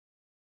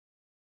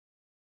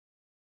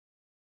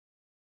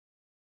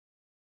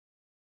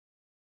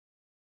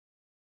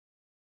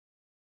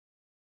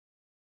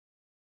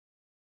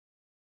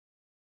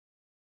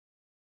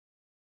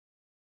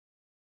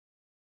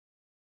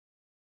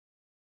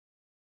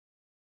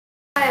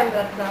I'm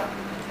Ratna.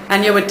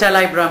 And you're with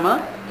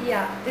TELiBrahma?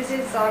 Yeah, this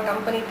is our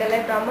company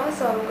TELiBrahma.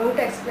 So I'm going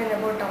to explain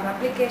about our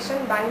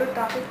application, Bangalore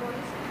Traffic Police.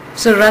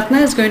 So Ratna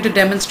is going to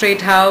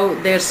demonstrate how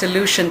their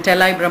solution,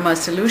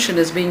 TELiBrahma's solution,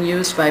 is being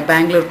used by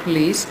Bangalore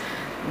Police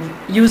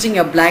using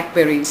a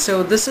Blackberry.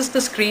 So this is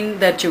the screen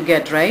that you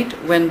get, right,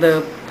 when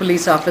the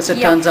police officer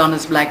turns on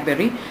his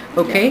Blackberry.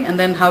 Okay, and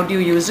then how do you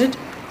use it?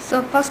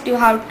 So first you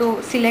have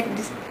to select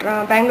this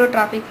Bangalore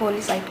Traffic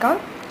Police icon.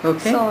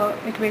 Okay. So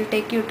it will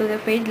take you to the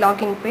page,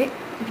 login page.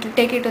 It will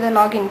take you to the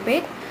login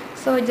page.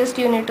 So just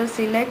you need to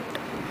select,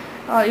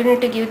 you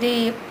need to give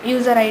the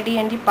user ID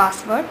and the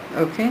password.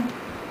 Okay.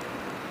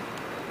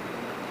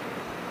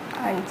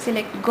 And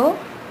select go.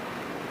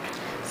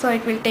 So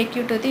it will take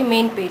you to the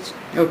main page.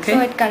 Okay.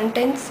 So it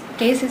contains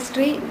case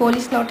history,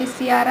 police notice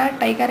CRR,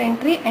 tiger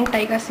entry and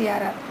tiger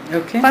CRR.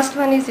 Okay. First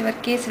one is your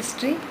case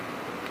history.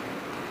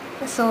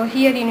 So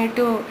here you need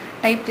to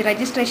type the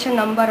registration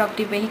number of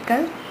the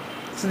vehicle.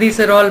 So these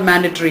are all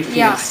mandatory fields?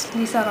 Yeah,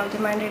 these are all the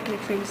mandatory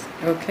fields.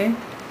 Okay.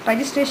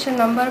 Registration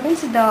number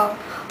means the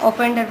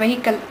offender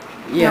vehicle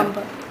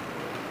number.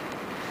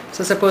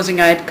 So supposing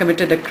I had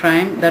committed a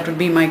crime, that would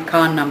be my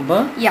car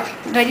number? Yeah,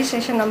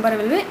 registration number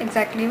will be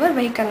exactly your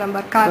vehicle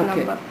number, car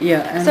number.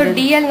 Yeah. And so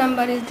DL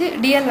number is the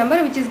DL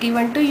number which is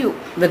given to you.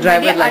 The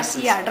driver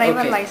license? Yeah,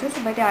 driver license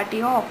by the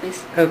RTO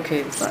office.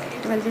 Okay. So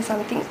it will be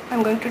something,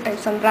 I'm going to type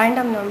some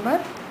random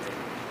number.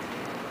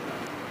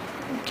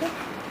 Okay.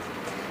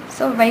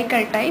 So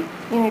vehicle type,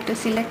 you need to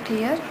select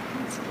here.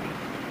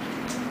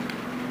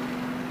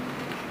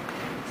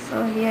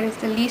 So here is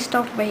the list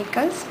of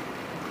vehicles.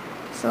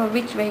 So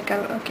which vehicle?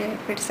 Okay,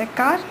 if it's a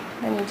car,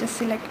 then you just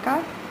select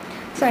car.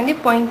 So and the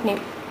point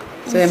name.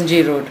 So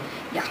MG Road.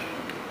 Yeah.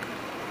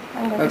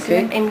 I'm going to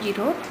select MG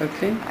Road.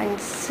 Okay. And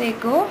say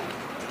go.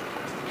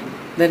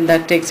 Then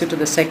that takes you to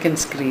the second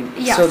screen.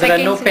 Yeah, so there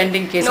are no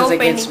pending cases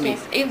against me.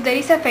 If there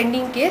is a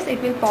pending case,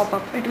 it will pop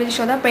up. It will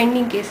show the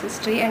pending case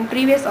history and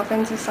previous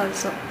offences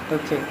also.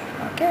 Okay.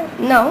 Okay.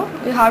 Now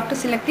you have to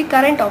select the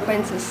current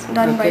offences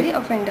done by the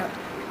offender.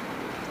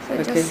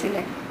 So just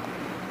select.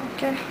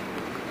 Okay.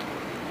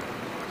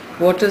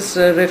 What is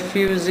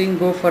refusing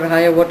go for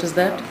hire? What is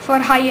that? For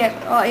hire,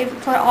 if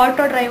for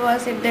auto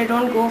drivers, if they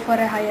don't go for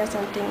a hire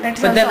something.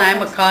 That's but then I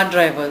am a car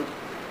driver.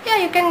 Yeah,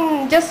 you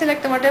can just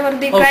select whatever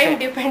the crime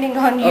depending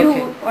on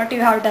you, what you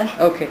have done.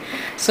 Okay.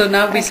 So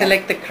now we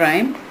select the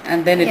crime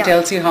and then it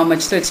tells you how much.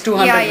 So it's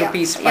 200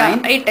 rupees fine.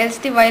 Yeah, it tells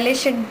the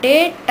violation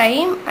date,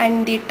 time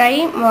and the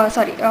time,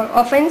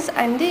 offense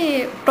and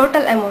the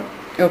total amount.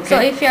 Okay. So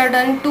if you have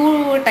done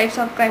two types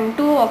of crime,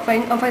 two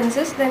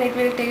offenses, then it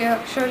will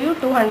show you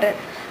 200.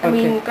 I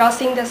mean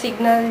crossing the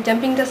signal,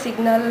 jumping the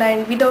signal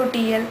and without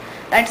TL,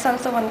 that's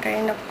also one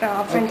kind of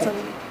offense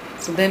only.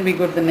 So then we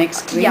go to the next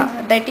screen.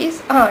 Yeah, that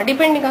is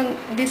depending on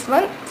this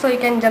one. So you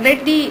can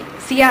generate the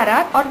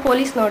CRR or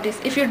police notice.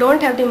 If you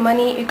don't have the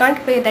money, you can't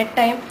pay that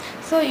time.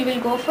 So you will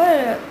go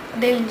for,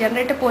 they'll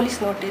generate a police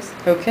notice.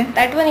 Okay.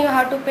 That one you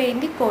have to pay in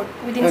the court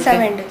within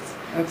 7 days.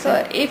 Okay.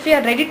 So if you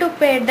are ready to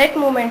pay at that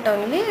moment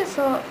only,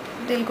 so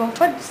they'll go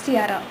for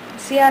CRR.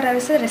 CRR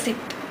is a receipt.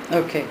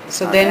 Okay.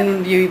 So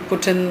then you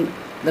put in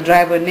the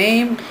driver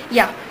name.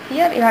 Yeah.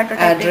 Here you have to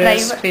type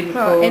address, the driver. PIN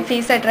code. If he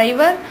is a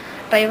driver,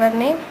 driver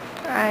name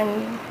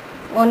and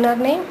owner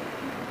name.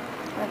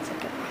 1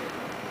 second.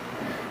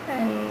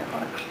 And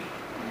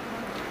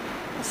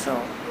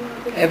so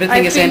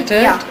everything is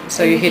entered. Yeah,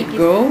 so you hit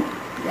go.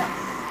 Yeah.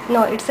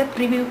 No, it's a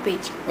preview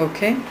page.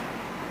 Okay.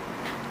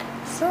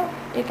 So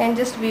you can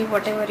just view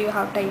whatever you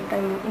have typed,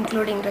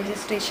 including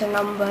registration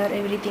number,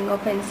 everything,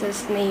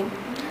 offences, name.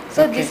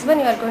 So this one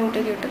you are going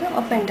to give to the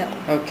offender.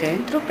 Okay.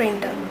 Through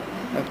printer.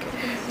 Okay.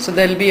 So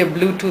there will be a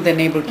Bluetooth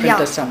enabled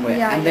printer somewhere,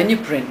 and then you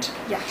print.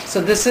 Yeah.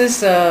 So this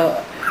is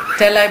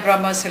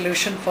TELiBrahma's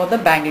solution for the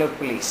Bangalore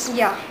police.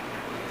 Yeah.